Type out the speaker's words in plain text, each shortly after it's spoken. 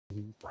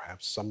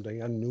Perhaps someday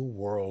a new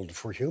world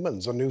for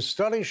humans. A new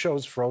study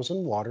shows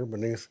frozen water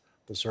beneath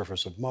the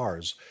surface of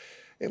Mars.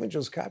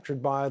 Images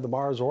captured by the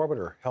Mars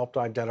orbiter helped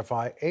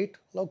identify 8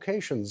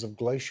 locations of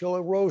glacial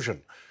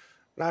erosion.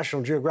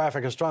 National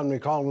Geographic Astronomy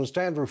columnist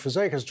Andrew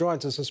Fazekas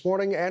joins us this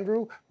morning.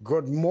 Andrew,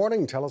 good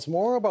morning. Tell us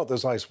more about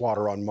this ice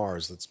water on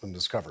Mars that's been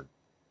discovered.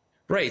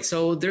 Right.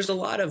 So there's a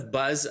lot of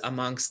buzz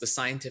amongst the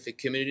scientific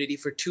community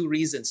for two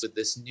reasons with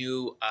this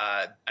new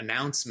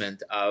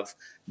announcement of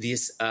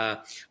this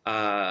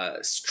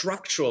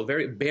structural,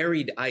 very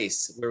buried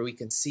ice, where we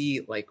can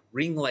see like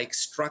ring-like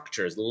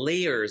structures,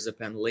 layers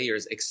upon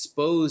layers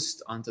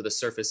exposed onto the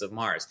surface of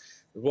Mars.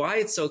 Why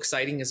it's so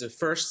exciting is that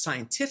first,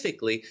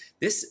 scientifically,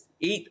 this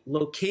 8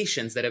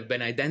 locations that have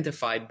been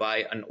identified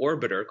by an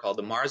orbiter called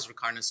the Mars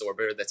Reconnaissance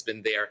Orbiter that's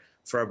been there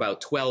for about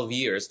 12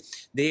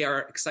 years. They are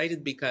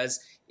excited because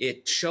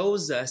it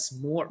shows us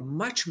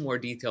much more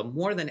detail,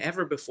 more than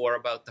ever before,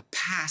 about the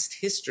past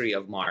history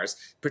of Mars,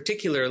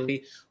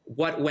 particularly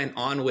what went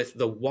on with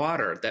the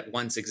water that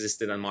once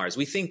existed on Mars.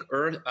 We think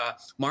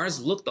Mars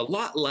looked a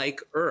lot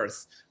like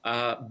Earth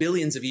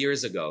billions of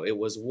years ago. It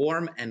was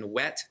warm and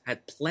wet,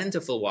 had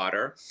plentiful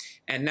water,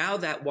 and now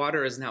that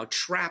water is now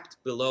trapped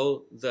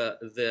below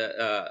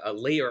a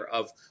layer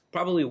of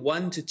probably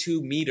 1 to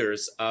 2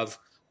 meters of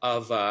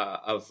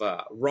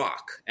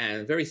rock,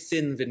 and very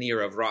thin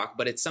veneer of rock,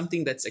 but it's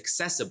something that's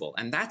accessible.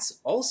 And that's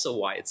also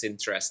why it's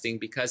interesting,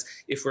 because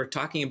if we're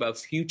talking about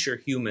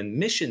future human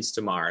missions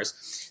to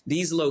Mars,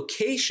 these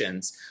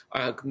locations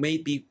may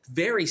be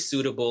very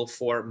suitable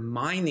for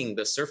mining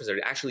the surface, or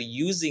actually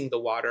using the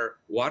water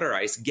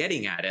ice,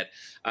 getting at it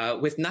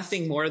with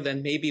nothing more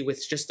than maybe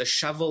with just a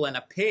shovel and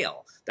a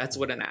pail. That's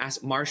what a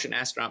Martian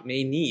astronaut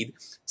may need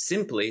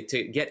simply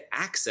to get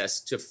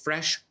access to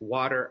fresh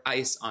water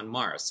ice on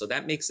Mars. So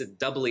that makes it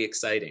doubly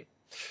exciting.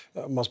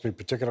 Must be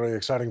particularly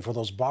exciting for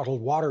those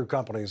bottled water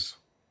companies.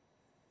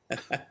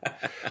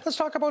 Let's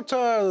talk about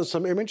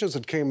some images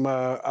that came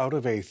out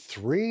of a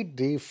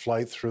 3D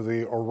flight through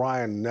the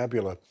Orion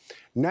Nebula.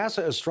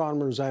 NASA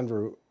astronomers,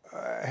 Andrew,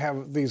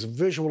 have these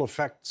visual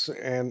effects,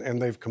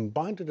 and they've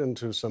combined it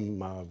into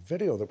some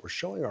video that we're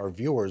showing our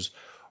viewers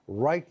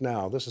right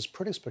now. This is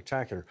pretty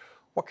spectacular.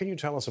 What can you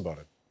tell us about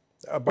it?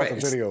 About the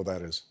video,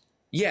 that is.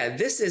 Yeah,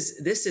 this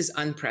is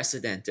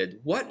unprecedented.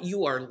 What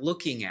you are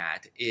looking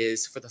at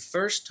is, for the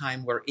first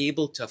time, we're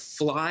able to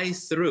fly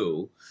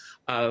through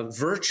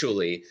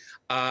virtually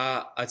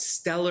a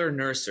stellar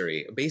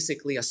nursery,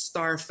 basically a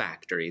star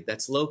factory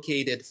that's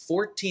located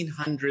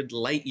 1,400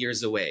 light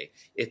years away.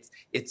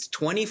 It's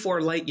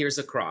 24 light years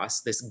across,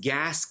 this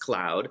gas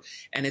cloud,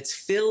 and it's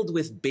filled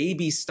with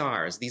baby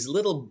stars, these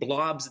little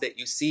blobs that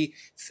you see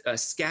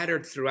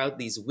scattered throughout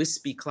these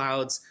wispy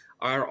clouds.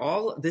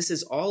 This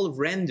is all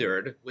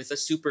rendered with a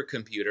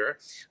supercomputer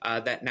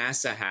that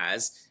NASA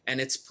has,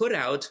 and it's put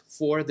out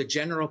for the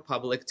general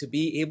public to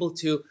be able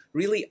to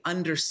really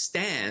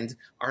understand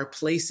our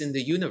place in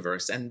the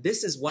universe. And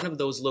this is one of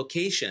those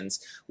locations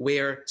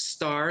where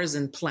stars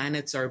and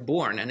planets are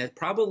born, and it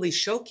probably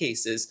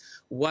showcases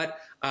what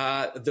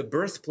the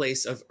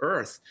birthplace of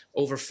Earth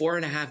over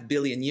 4.5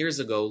 billion years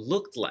ago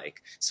looked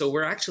like. So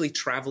we're actually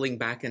traveling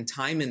back in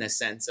time, in a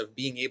sense, of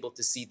being able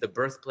to see the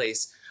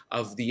birthplace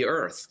of the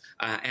Earth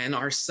and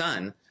our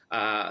sun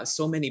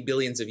so many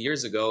billions of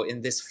years ago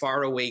in this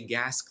faraway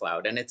gas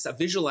cloud. And it's a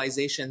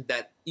visualization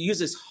that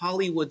uses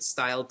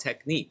Hollywood-style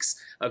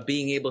techniques of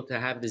being able to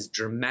have these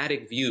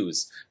dramatic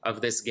views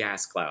of this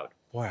gas cloud.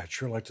 Boy, I'd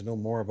sure like to know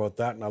more about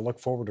that, and I look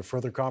forward to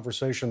further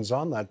conversations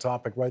on that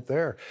topic right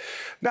there.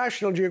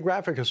 National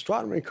Geographic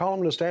Astronomy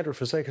columnist Andrew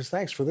Fazekas,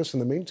 thanks for this in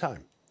the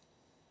meantime.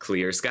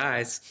 Clear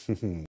skies.